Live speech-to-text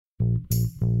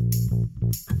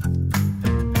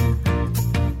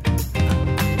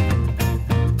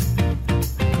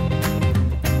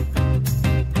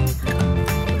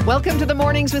Welcome to the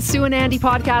Mornings with Sue and Andy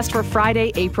podcast for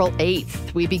Friday, April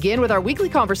 8th. We begin with our weekly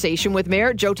conversation with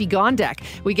Mayor Jyoti Gondek.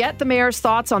 We get the mayor's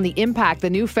thoughts on the impact the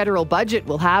new federal budget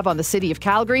will have on the city of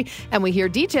Calgary, and we hear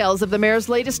details of the mayor's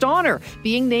latest honor,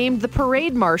 being named the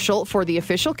parade marshal for the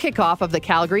official kickoff of the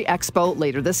Calgary Expo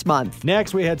later this month.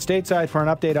 Next, we head stateside for an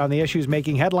update on the issues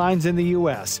making headlines in the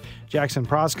U.S. Jackson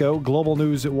Prosco, Global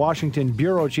News Washington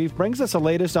bureau chief, brings us the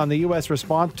latest on the U.S.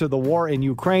 response to the war in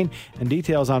Ukraine and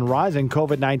details on rising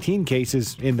COVID-19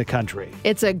 cases in the country.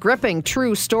 It's a gripping,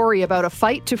 true story about a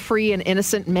fight to free an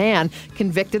innocent man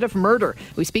convicted of murder.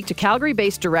 We speak to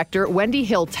Calgary-based director Wendy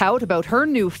Hill-Tout about her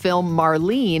new film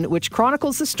Marlene, which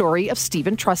chronicles the story of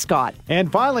Stephen Truscott. And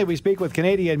finally, we speak with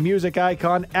Canadian music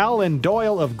icon Alan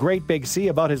Doyle of Great Big Sea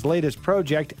about his latest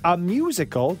project, a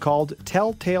musical called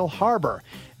Telltale Harbor.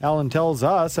 Alan tells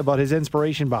us about his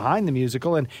inspiration behind the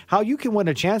musical and how you can win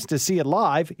a chance to see it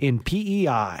live in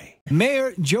PEI.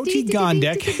 Mayor Jyoti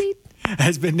Gondek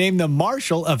has been named the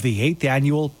Marshal of the 8th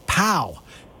Annual POW.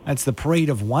 That's the Parade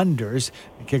of Wonders.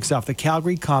 It kicks off the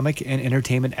Calgary Comic and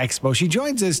Entertainment Expo. She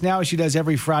joins us now as she does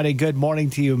every Friday. Good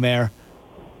morning to you, Mayor.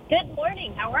 Good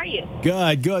morning. How are you?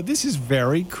 Good. This is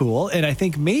very cool. And I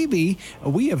think maybe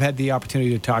we have had the opportunity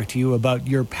to talk to you about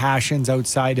your passions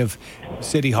outside of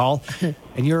City Hall.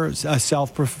 And you're a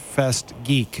self-professed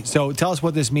geek. So tell us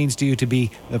what this means to you to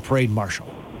be the parade marshal.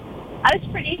 I was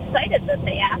pretty excited that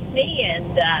they asked me,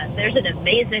 and there's an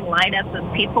amazing lineup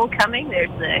of people coming. There's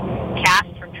the cast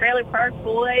from Trailer Park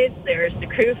Boys. There's the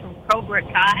crew from Cobra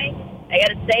Kai. I got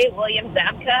to say, William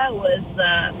Zabka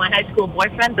was my high school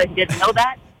boyfriend, but didn't know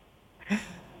that.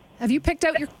 Have you picked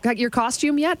out your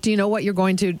costume yet? Do you know what you're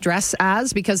going to dress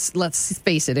as? Because let's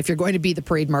face it, if you're going to be the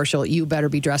parade marshal, you better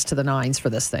be dressed to the nines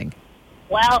for this thing.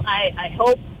 Well, I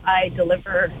hope I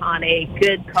deliver on a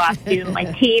good costume. My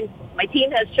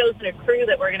team has chosen a crew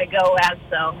that we're going to go as,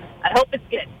 so I hope it's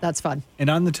good. That's fun.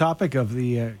 And on the topic of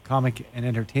the Comic and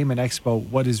Entertainment Expo,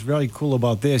 what is really cool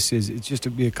about this is it's just to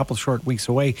be a couple short weeks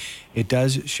away. It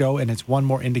does show, and it's one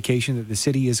more indication that the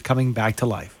city is coming back to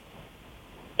life.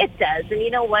 It does. And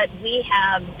you know what? We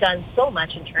have done so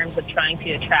much in terms of trying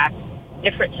to attract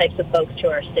different types of folks to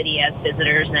our city as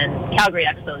visitors, and Calgary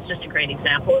Expo is just a great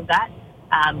example of that.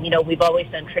 We've always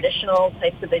done traditional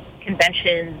types of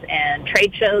conventions and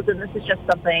trade shows, and this is just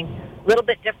something a little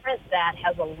bit different that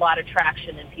has a lot of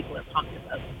traction and people are pumped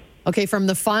about. Okay, from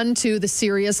the fun to the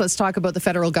serious, let's talk about the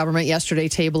federal government yesterday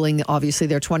tabling, obviously,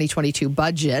 their 2022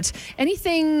 budget.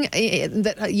 Anything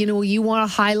that you want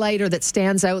to highlight or that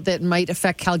stands out that might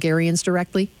affect Calgarians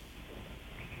directly?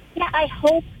 Yeah, I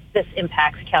hope this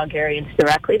impacts Calgarians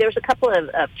directly. There's a couple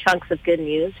of chunks of good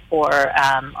news for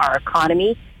our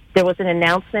economy. There was an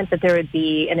announcement that there would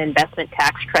be an investment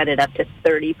tax credit up to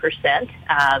 30%.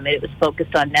 It was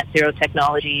focused on net zero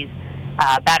technologies,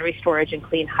 battery storage, and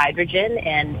clean hydrogen.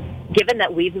 And given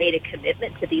that we've made a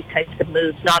commitment to these types of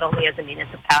moves, not only as a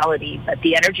municipality, but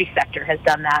the energy sector has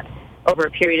done that over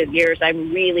a period of years,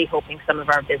 I'm really hoping some of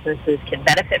our businesses can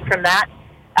benefit from that.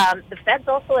 The Fed's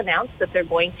also announced that they're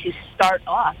going to start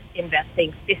off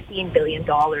investing $15 billion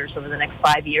over the next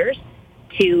 5 years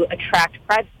to attract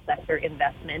private sector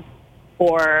investment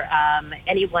for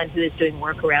anyone who is doing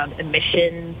work around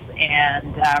emissions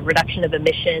and reduction of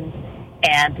emissions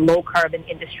and low-carbon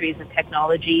industries and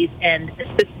technologies, and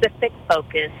a specific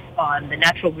focus on the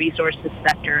natural resources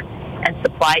sector and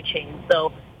supply chain.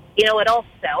 So, it all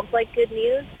sounds like good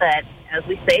news, but as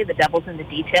we say, the devil's in the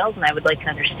details, and I would like to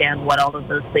understand what all of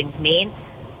those things mean.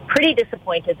 Pretty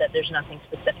disappointed that there's nothing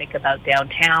specific about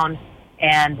downtown,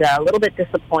 and a little bit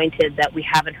disappointed that we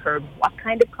haven't heard what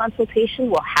kind of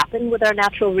consultation will happen with our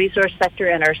natural resource sector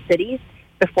and our cities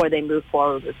before they move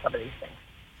forward with some of these things.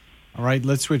 All right,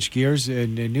 let's switch gears.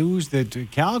 And news that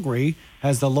Calgary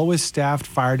has the lowest staffed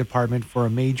fire department for a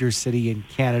major city in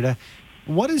Canada.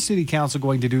 What is City Council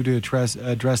going to do to address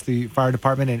the fire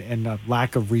department and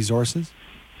lack of resources?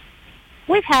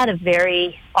 We've had a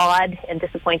very odd and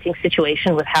disappointing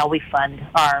situation with how we fund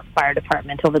our fire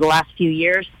department over the last few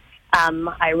years.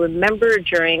 I remember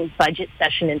during budget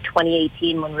session in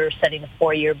 2018 when we were setting a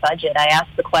 4-year budget, I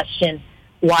asked the question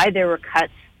why there were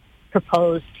cuts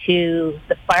proposed to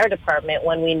the fire department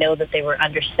when we know that they were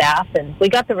understaffed, and we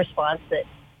got the response that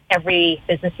every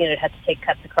business unit had to take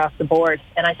cuts across the board.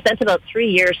 And I spent about 3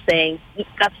 years saying,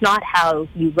 that's not how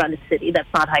you run a city, that's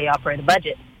not how you operate a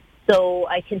budget. So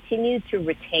I continued to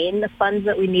retain the funds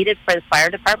that we needed for the fire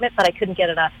department, but I couldn't get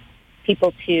enough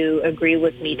people to agree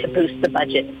with me to boost the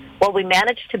budget. Well, we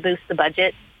managed to boost the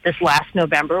budget this last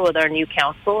November with our new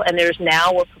council, and there's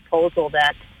now a proposal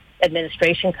that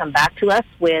administration come back to us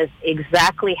with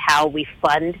exactly how we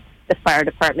fund the fire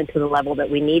department to the level that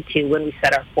we need to when we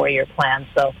set our 4-year plan.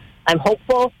 So I'm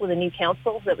hopeful with a new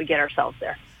council that we get ourselves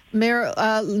there. Mayor,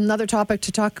 another topic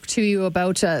to talk to you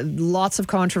about, lots of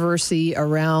controversy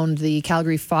around the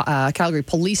Calgary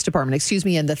Police Department,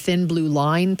 and the thin blue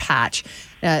line patch.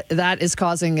 That is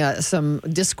causing some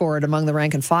discord among the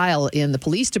rank and file in the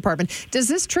police department. Does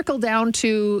this trickle down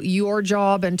to your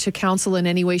job and to council in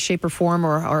any way, shape, or form,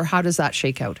 or how does that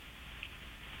shake out?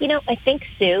 I think,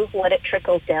 Sue, what it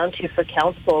trickles down to for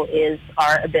council is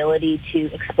our ability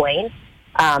to explain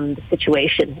the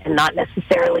situation and not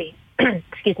necessarily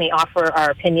offer our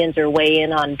opinions or weigh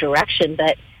in on direction.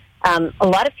 But a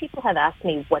lot of people have asked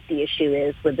me what the issue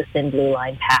is with the thin blue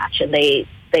line patch, and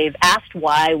they've asked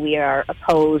why we are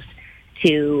opposed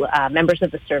to members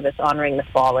of the service honoring the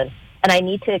fallen. And I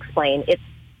need to explain,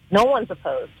 no one's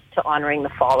opposed to honoring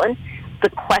the fallen.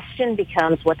 The question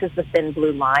becomes, what does the thin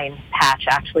blue line patch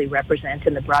actually represent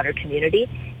in the broader community?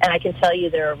 And I can tell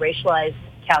you there are racialized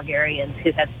Calgarians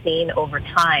who have seen over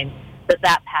time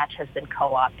that patch has been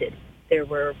co-opted. There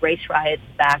were race riots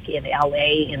back in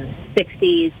LA in the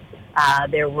 60s.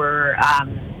 There were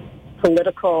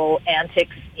political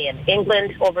antics in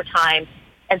England over time.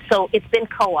 And so it's been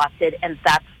co-opted, and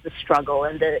that's the struggle.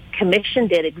 And the commission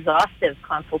did exhaustive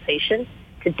consultation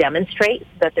to demonstrate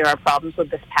that there are problems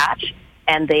with this patch,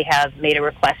 and they have made a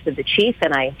request of the chief,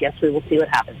 and I guess we will see what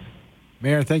happens.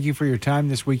 Mayor, thank you for your time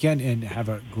this weekend, and have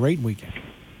a great weekend.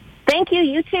 Thank you.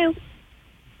 You too.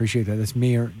 Appreciate that. That's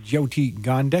Mayor Jyoti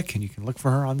Gondek, and you can look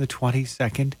for her on the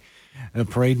 22nd. The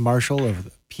parade marshal of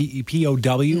the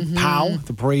POW,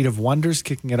 the Parade of Wonders,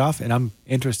 kicking it off, and I'm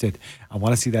interested. I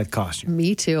want to see that costume.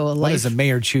 Me too. What does the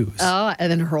mayor choose? Oh, and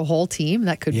then her whole team.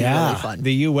 That could be really fun.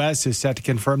 The U.S. is set to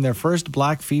confirm their first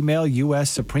black female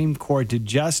U.S. Supreme Court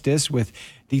justice, with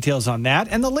details on that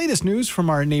and the latest news from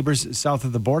our neighbors south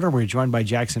of the border. We're joined by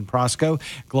Jackson Proskow,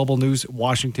 Global News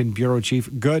Washington Bureau Chief.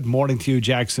 Good morning to you,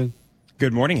 Jackson.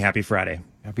 Good morning. Happy Friday.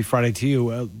 Happy Friday to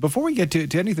you. Before we get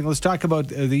to anything, let's talk about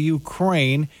the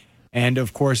Ukraine and,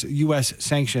 of course, U.S.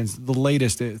 sanctions. The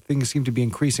latest, things seem to be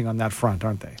increasing on that front,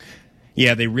 aren't they?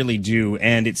 Yeah, they really do.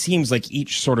 And it seems like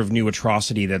each sort of new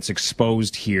atrocity that's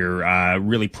exposed here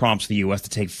really prompts the U.S. to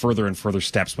take further and further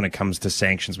steps when it comes to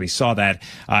sanctions. We saw that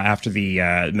after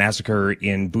the massacre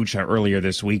in Bucha earlier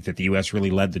this week, that the U.S.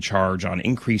 really led the charge on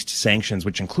increased sanctions,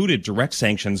 which included direct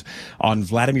sanctions on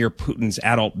Vladimir Putin's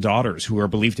adult daughters, who are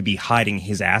believed to be hiding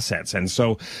his assets. And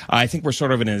so I think we're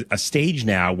sort of in a stage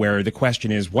now where the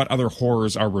question is, what other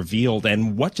horrors are revealed,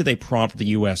 and what do they prompt the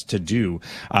U.S. to do?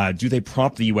 Do they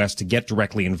prompt the U.S. to get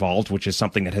directly involved, which is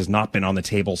something that has not been on the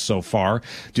table so far?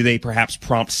 Do they perhaps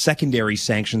prompt secondary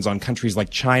sanctions on countries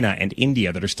like China and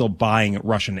India that are still buying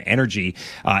Russian energy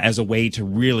as a way to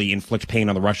really inflict pain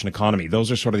on the Russian economy?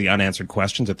 Those are sort of the unanswered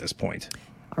questions at this point.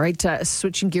 All right,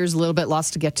 switching gears a little bit,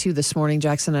 lots to get to this morning,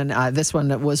 Jackson, and this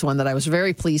one was one that I was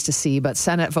very pleased to see, but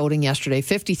Senate voting yesterday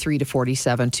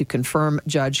 53-47 to confirm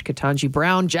Judge Ketanji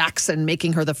Brown Jackson,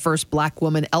 making her the first black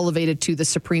woman elevated to the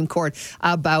Supreme Court.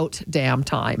 About damn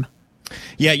time.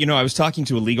 Yeah, I was talking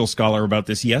to a legal scholar about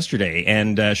this yesterday,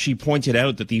 and she pointed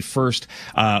out that the first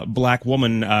black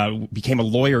woman became a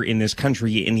lawyer in this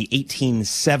country in the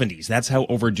 1870s. That's how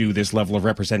overdue this level of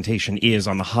representation is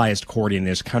on the highest court in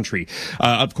this country.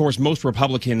 Of course, most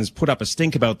Republicans put up a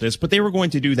stink about this, but they were going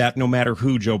to do that no matter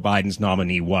who Joe Biden's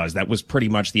nominee was. That was pretty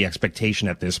much the expectation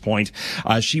at this point.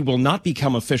 She will not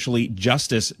become officially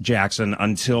Justice Jackson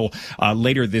until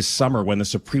later this summer, when the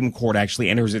Supreme Court actually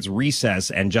enters its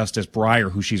recess and Justice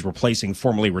Breyer, who she's replacing,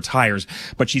 formally retires.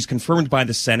 But she's confirmed by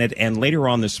the Senate, and later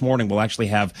on this morning we'll actually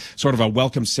have sort of a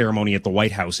welcome ceremony at the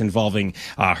White House involving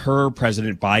her,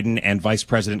 President Biden, and Vice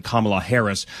President Kamala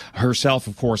Harris, herself,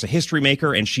 of course, a history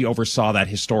maker, and she oversaw that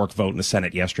historic vote in the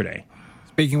Senate yesterday.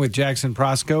 Speaking with Jackson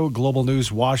Proskow, Global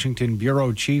News Washington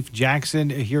Bureau Chief.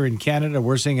 Jackson, here in Canada,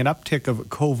 we're seeing an uptick of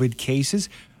COVID cases.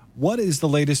 What is the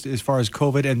latest as far as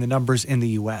COVID and the numbers in the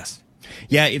U.S.?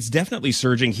 Yeah, it's definitely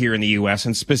surging here in the U.S.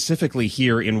 and specifically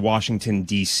here in Washington,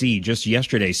 D.C. Just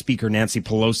yesterday, Speaker Nancy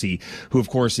Pelosi, who, of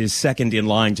course, is second in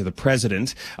line to the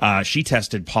president, she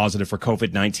tested positive for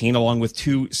COVID-19, along with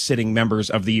two sitting members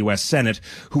of the U.S. Senate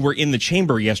who were in the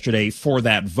chamber yesterday for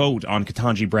that vote on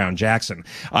Ketanji Brown Jackson.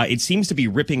 It seems to be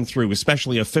ripping through,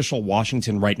 especially official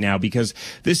Washington right now, because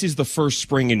this is the first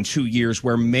spring in 2 years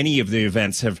where many of the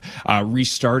events have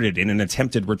restarted in an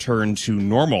attempted return to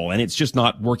normal, and it's just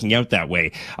not working out out that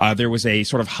way. There was a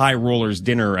sort of high rollers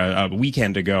dinner a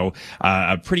weekend ago,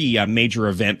 a pretty major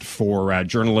event for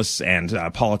journalists and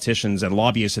politicians and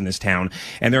lobbyists in this town.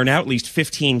 And there are now at least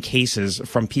 15 cases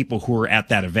from people who were at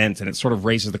that event. And it sort of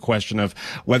raises the question of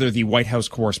whether the White House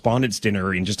Correspondents'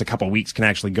 Dinner in just a couple of weeks can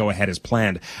actually go ahead as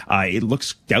planned. It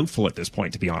looks doubtful at this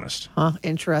point, to be honest.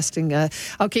 Interesting.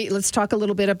 Okay, let's talk a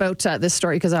little bit about this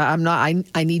story, because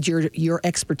I need your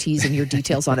expertise and your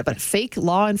details on it. But fake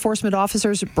law enforcement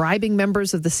officers bribing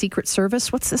members of the Secret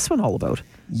Service. What's this one all about?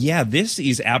 Yeah, this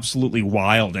is absolutely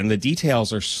wild, and the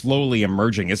details are slowly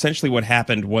emerging. Essentially what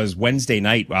happened was Wednesday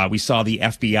night, we saw the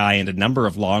FBI and a number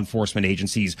of law enforcement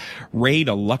agencies raid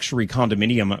a luxury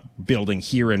condominium building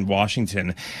here in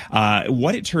Washington.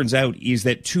 What it turns out is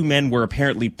that two men were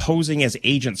apparently posing as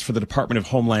agents for the Department of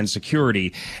Homeland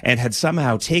Security and had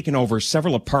somehow taken over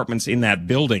several apartments in that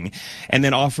building and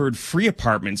then offered free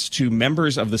apartments to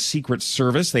members of the Secret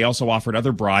Service. They also offered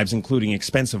other bribes, including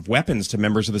expensive weapons to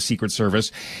members of the Secret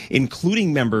Service,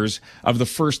 including members of the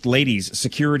First Lady's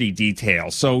security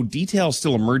detail. So details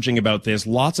still emerging about this.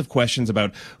 Lots of questions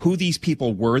about who these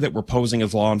people were that were posing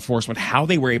as law enforcement, how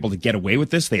they were able to get away with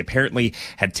this. They apparently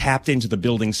had tapped into the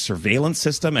building's surveillance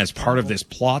system as part of this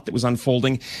plot that was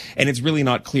unfolding. And it's really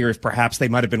not clear if perhaps they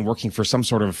might have been working for some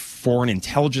sort of foreign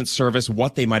intelligence service,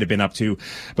 what they might have been up to.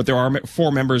 But there are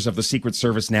 4 members of the Secret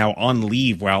Service now on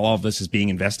leave while all of this is being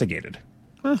investigated.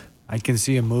 I can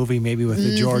see a movie maybe with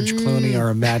a George Clooney or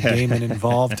a Matt Damon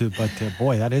involved. But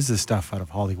boy, that is the stuff out of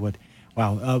Hollywood.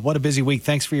 Wow. What a busy week.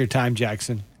 Thanks for your time,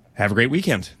 Jackson. Have a great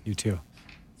weekend. You too.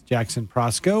 Jackson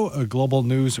Prosco, a Global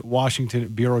News Washington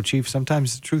bureau chief.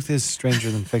 Sometimes the truth is stranger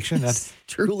than fiction. That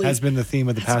truly has been the theme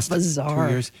of the past bizarre.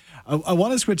 2 years. I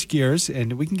want to switch gears,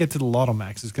 and we can get to the Lotto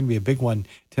Max. It's going to be a big one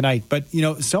tonight. But,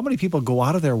 so many people go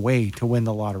out of their way to win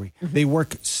the lottery. Mm-hmm. They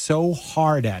work so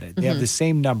hard at it. They have the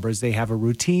same numbers. They have a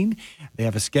routine. They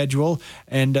have a schedule,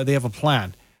 and they have a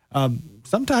plan.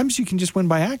 Sometimes you can just win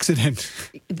by accident.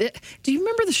 Do you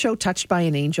remember the show Touched by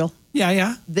an Angel?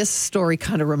 Yeah. This story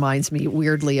kind of reminds me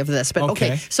weirdly of this. But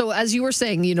okay. So as you were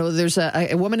saying, there's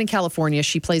a woman in California.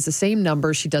 She plays the same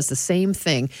number. She does the same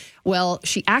thing. Well,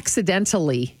 she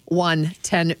accidentally won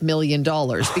 $10 million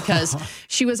because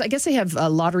she was, I guess they have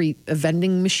lottery ticket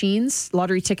vending machines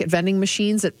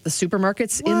at the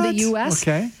supermarkets in the U.S.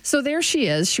 Okay. So there she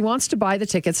is. She wants to buy the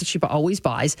tickets that she always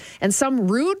buys. And some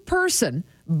rude person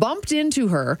bumped into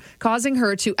her, causing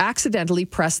her to accidentally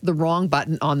press the wrong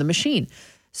button on the machine.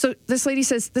 So this lady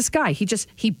says, this guy,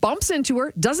 he bumps into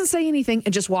her, doesn't say anything,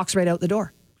 and just walks right out the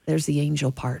door. There's the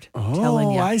angel part. Oh,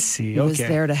 telling you. I see. He was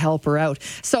there to help her out.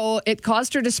 So it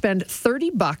caused her to spend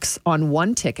 $30 on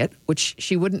one ticket, which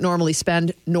she wouldn't normally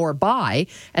spend nor buy.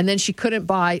 And then she couldn't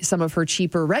buy some of her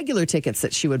cheaper regular tickets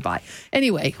that she would buy.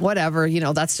 Anyway, whatever,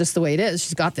 that's just the way it is.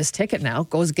 She's got this ticket now,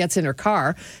 gets in her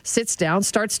car, sits down,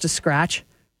 starts to scratch.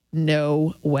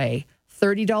 No way.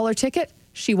 $30 ticket.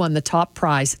 She won the top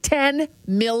prize, $10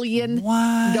 million.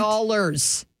 What?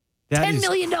 That $10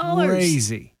 million.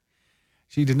 Crazy.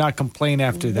 She did not complain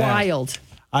after that. Wild.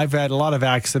 I've had a lot of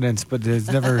accidents, but it's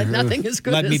never Nothing as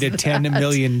good led me to $10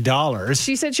 million.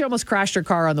 She said she almost crashed her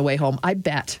car on the way home. I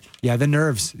bet. Yeah, the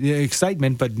nerves, the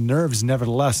excitement, but nerves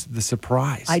nevertheless, the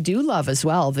surprise. I do love as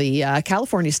well. The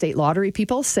California State Lottery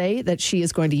people say that she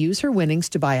is going to use her winnings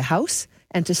to buy a house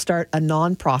and to start a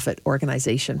non-profit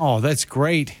organization. Oh, that's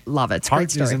great. Love it. It's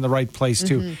Heart is in the right place,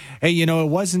 too. Mm-hmm. Hey, it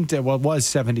wasn't, it was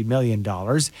 $70 million.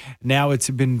 Now it's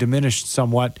been diminished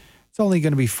somewhat. It's only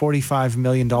going to be $45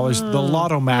 million, the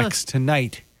Lotto Max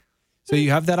tonight. So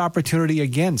you have that opportunity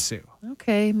again, Sue.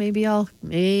 Okay, maybe I'll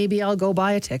go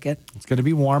buy a ticket. It's going to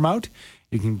be warm out.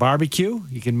 You can barbecue.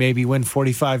 You can maybe win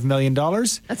 $45 million.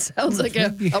 That sounds like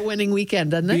a winning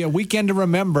weekend, doesn't it? Be a weekend to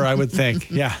remember, I would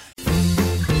think. Yeah.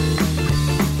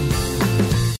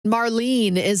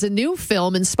 Marlene is a new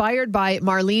film inspired by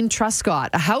Marlene Truscott,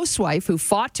 a housewife who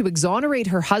fought to exonerate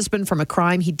her husband from a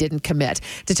crime he didn't commit.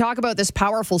 To talk about this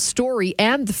powerful story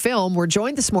and the film, we're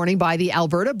joined this morning by the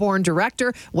Alberta-born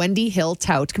director, Wendy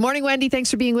Hill-Tout. Good morning, Wendy. Thanks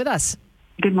for being with us.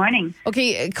 Good morning.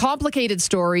 Okay, complicated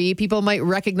story. People might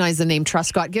recognize the name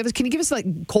Truscott. Can you give us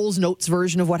like Cole's Notes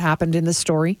version of what happened in this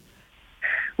story?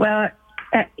 Well,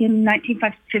 in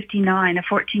 1959, a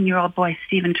 14-year-old boy,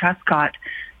 Stephen Truscott,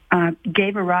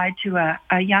 gave a ride to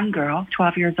a young girl,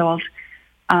 12 years old,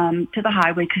 to the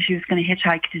highway because she was going to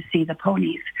hitchhike to see the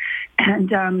ponies. And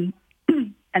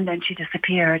then she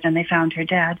disappeared, and they found her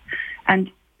dead.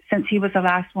 And since he was the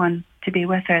last one to be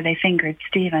with her, they fingered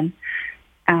Stephen.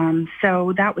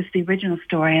 So that was the original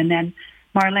story. And then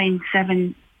Marlene,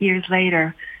 7 years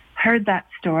later, heard that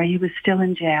story. He was still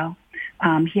in jail.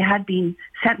 He had been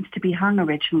sentenced to be hung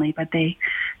originally, but they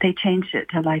changed it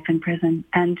to life in prison.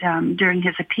 And during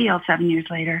his appeal 7 years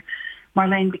later,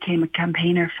 Marlene became a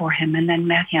campaigner for him and then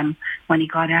met him when he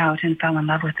got out and fell in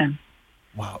love with him.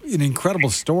 Wow, an incredible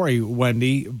story,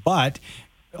 Wendy, but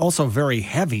also very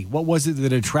heavy. What was it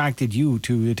that attracted you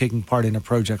to taking part in a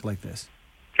project like this?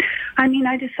 I mean,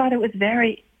 I just thought it was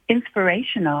very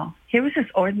inspirational. Here was this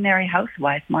ordinary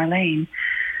housewife, Marlene,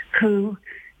 who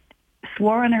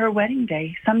swore on her wedding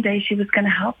day someday she was going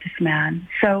to help this man.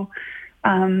 So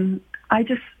I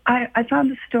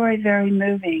found the story very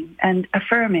moving and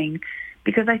affirming,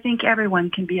 because I think everyone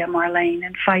can be a Marlene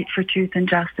and fight for truth and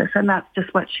justice, and that's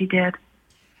just what she did.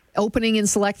 Opening in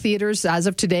select theaters as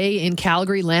of today in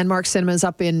Calgary, Landmark Cinemas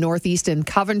up in Northeast and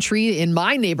Coventry in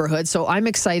my neighborhood. So I'm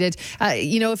excited.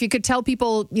 If you could tell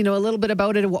people, a little bit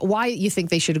about it, why you think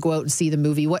they should go out and see the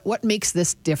movie, what makes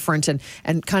this different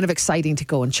and kind of exciting to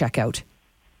go and check out?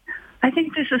 I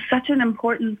think this is such an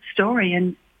important story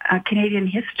in Canadian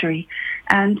history.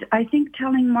 And I think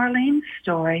telling Marlene's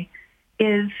story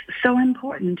is so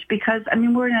important because,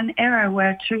 we're in an era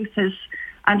where truth is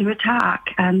under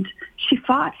attack, and she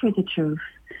fought for the truth,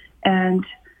 and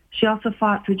she also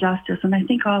fought for justice, and I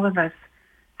think all of us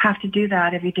have to do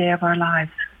that every day of our lives.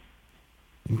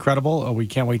 Incredible. We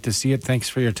can't wait to see it. Thanks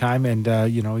for your time and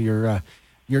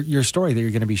your story that you're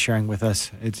going to be sharing with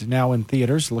us. It's now in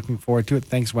theaters. Looking forward to it.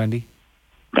 Thanks, Wendy.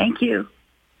 Thank you.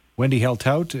 Wendy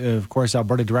Heltout, of course,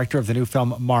 Alberta director of the new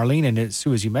film Marlene, and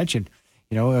Sue, as you mentioned,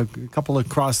 a couple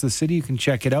across the city. You can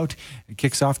check it out. It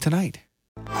kicks off tonight.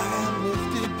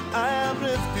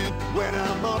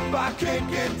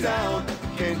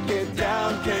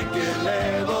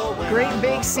 Great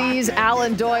Big Sea's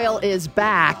Alan Doyle is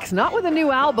back, not with a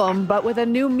new album, but with a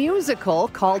new musical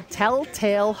called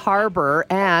Telltale Harbor,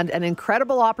 and an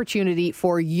incredible opportunity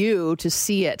for you to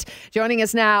see it. Joining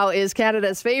us now is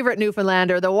Canada's favorite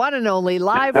Newfoundlander, the one and only,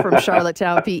 live from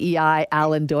Charlottetown, PEI,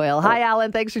 Alan Doyle. Hi,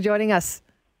 Alan. Thanks for joining us.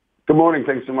 Good morning.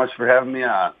 Thanks so much for having me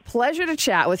on. Pleasure to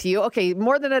chat with you. Okay,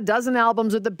 more than a dozen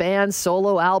albums with the band,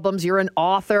 solo albums. You're an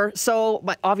author, so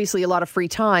obviously a lot of free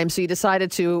time. So you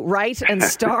decided to write and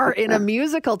star in a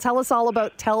musical. Tell us all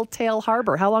about Telltale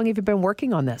Harbor. How long have you been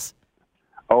working on this?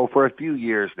 Oh, for a few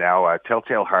years now.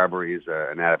 Telltale Harbor is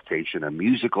an adaptation, a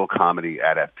musical comedy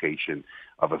adaptation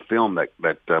of a film that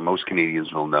most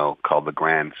Canadians will know called The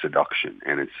Grand Seduction,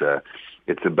 and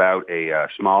it's about a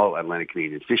small Atlantic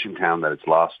Canadian fishing town that has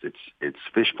lost its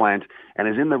fish plant and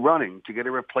is in the running to get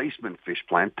a replacement fish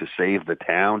plant to save the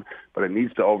town, but it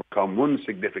needs to overcome one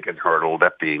significant hurdle,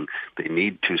 that being they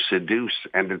need to seduce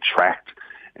and attract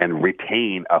and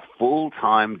retain a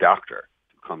full-time doctor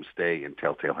to come stay in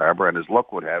Telltale Harbor. And as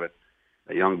luck would have it,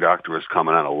 a young doctor is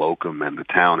coming on a locum, and the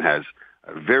town has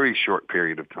a very short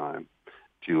period of time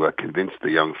to convince the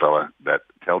young fella that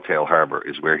Telltale Harbor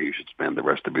is where he should spend the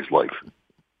rest of his life.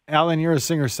 Alan, you're a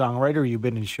singer-songwriter. You've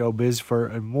been in showbiz for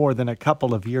more than a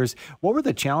couple of years. What were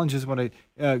the challenges when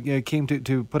it came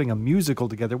to putting a musical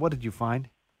together? What did you find?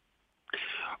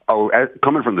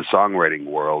 Coming from the songwriting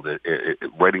world,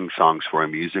 writing songs for a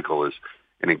musical is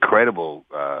an incredible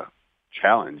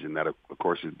challenge, in that, of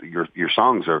course, your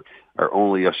songs are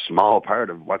only a small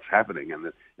part of what's happening.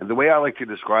 And the way I like to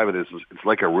describe it is it's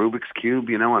like a Rubik's Cube.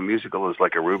 A musical is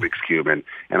like a Rubik's Cube, and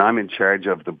I'm in charge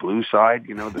of the blue side,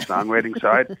 the songwriting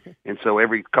side. And so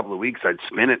every couple of weeks I'd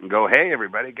spin it and go, hey,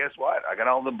 everybody, guess what? I got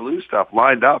all the blue stuff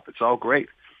lined up. It's all great.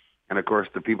 And, of course,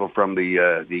 the people from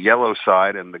the yellow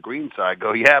side and the green side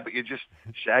go, yeah, but you just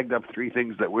shagged up three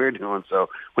things that we're doing, so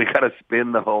we got to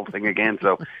spin the whole thing again.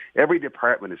 So every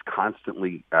department is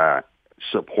constantly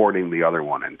supporting the other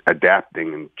one and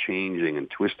adapting and changing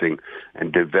and twisting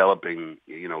and developing,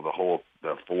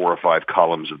 the 4 or 5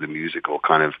 columns of the musical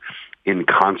kind of in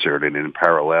concert and in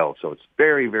parallel. So it's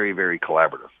very, very, very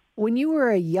collaborative. When you were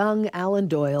a young Alan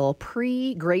Doyle,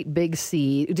 pre-Great Big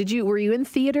Sea, were you in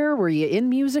theater? Were you in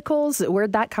musicals?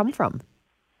 Where'd that come from?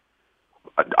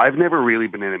 I've never really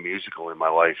been in a musical in my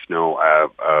life. No, I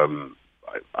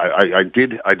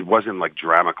did. I was in like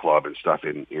drama club and stuff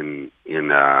in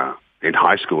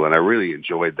high school, and I really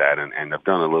enjoyed that. And I've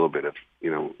done a little bit of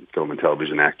film and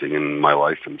television acting in my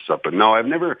life and stuff. But no, I've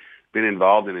never been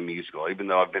involved in a musical, even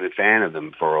though I've been a fan of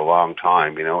them for a long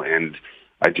time. And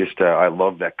I just I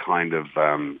love that kind of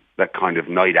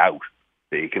night out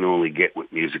that you can only get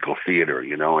with musical theater,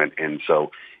 and so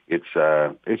it's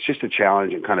just a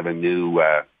challenge and kind of a new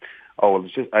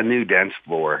it's just a new dance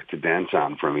floor to dance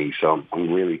on for me. So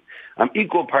I'm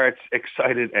equal parts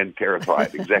excited and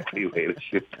terrified, exactly the way it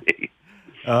should be.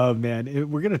 Oh, man.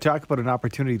 We're going to talk about an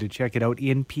opportunity to check it out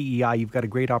in PEI. You've got a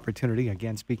great opportunity.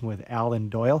 Again, speaking with Alan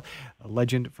Doyle, a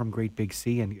legend from Great Big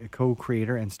Sea and a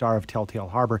co-creator and star of Telltale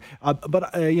Harbor.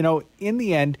 But in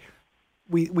the end,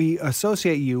 we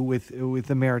associate you with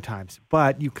the Maritimes,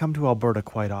 but you come to Alberta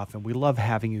quite often. We love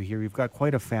having you here. You've got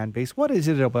quite a fan base. What is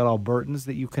it about Albertans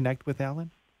that you connect with,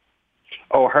 Alan?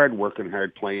 Oh, hard-working,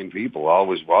 hard-playing people,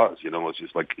 always was. It's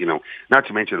just like, not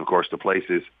to mention, of course, the place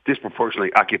is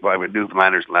disproportionately occupied with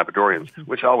Newfoundlanders and Labradorians,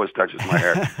 which always touches my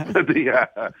heart.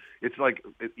 It's like,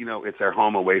 it's our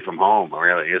home away from home,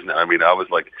 really, isn't it? I mean, I was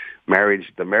like,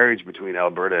 the marriage between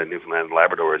Alberta and Newfoundland and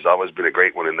Labrador has always been a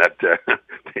great one in that,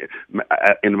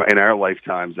 in our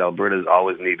lifetimes, Alberta's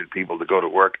always needed people to go to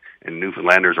work, and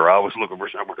Newfoundlanders are always looking for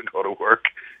somewhere to go to work.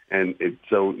 And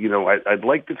I'd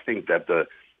like to think that the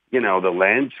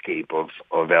landscape of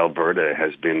Alberta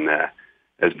has been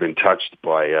touched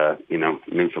by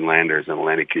Newfoundlanders and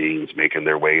Atlantic Canadians making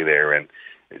their way there, and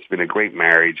it's been a great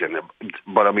marriage.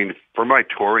 But I mean, for my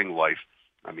touring life,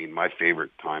 I mean, my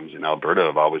favorite times in Alberta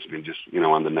have always been just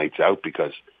on the nights out,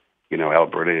 because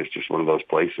Alberta is just one of those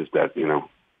places that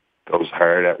goes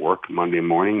hard at work Monday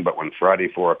morning, but when Friday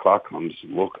 4 o'clock comes,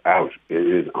 look out, it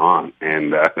is on.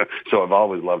 And so I've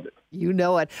always loved it. You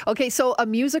know it. Okay, so a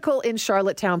musical in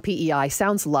Charlottetown, PEI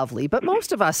sounds lovely, but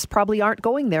most of us probably aren't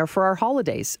going there for our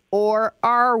holidays. Or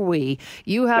are we?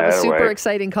 You have a super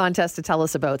exciting contest to tell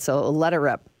us about, so let it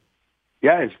rip.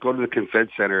 Yeah, it's go to the Confed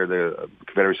Center, the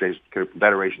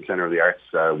Confederation Center of the Arts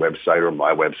website, or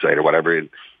my website, or whatever, and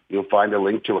you'll find a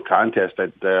link to a contest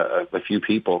that a few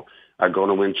people are going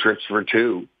to win trips for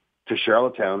two to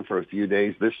Charlottetown for a few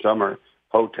days this summer,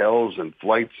 hotels and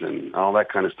flights and all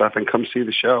that kind of stuff, and come see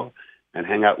the show and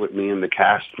hang out with me and the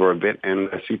cast for a bit and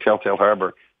see Telltale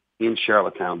Harbor in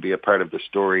Charlottetown, be a part of the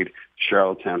storied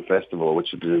Charlottetown Festival, which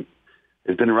has been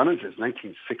running since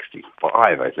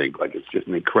 1965, I think. Like, it's just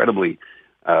an incredibly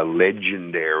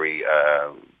legendary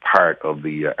part of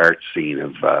the art scene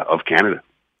of Canada.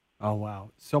 Oh, wow.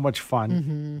 So much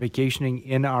fun. Vacationing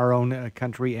in our own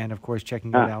country, and, of course,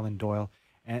 checking out Alan Doyle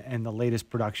and the latest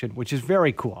production, which is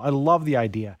very cool. I love the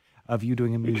idea of you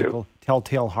doing a musical,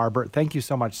 Telltale Harbor. Thank you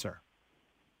so much, sir.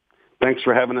 Thanks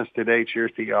for having us today.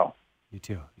 Cheers to y'all. You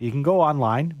too. You can go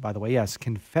online, by the way, yes,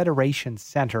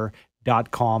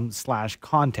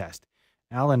 confederationcenter.com/contest.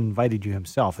 Alan invited you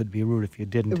himself. It'd be rude if you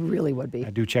didn't. It really would be.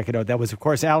 Do check it out. That was, of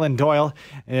course, Alan Doyle,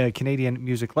 a Canadian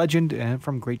music legend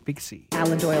from Great Big Sea.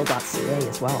 AlanDoyle.ca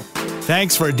as well.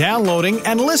 Thanks for downloading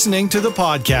and listening to the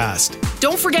podcast.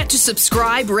 Don't forget to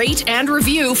subscribe, rate, and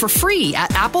review for free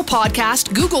at Apple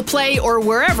Podcast, Google Play, or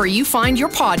wherever you find your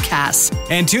podcasts.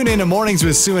 And tune in to Mornings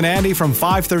with Sue and Andy from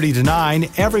 5:30 to 9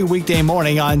 every weekday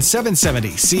morning on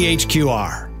 770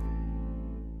 CHQR.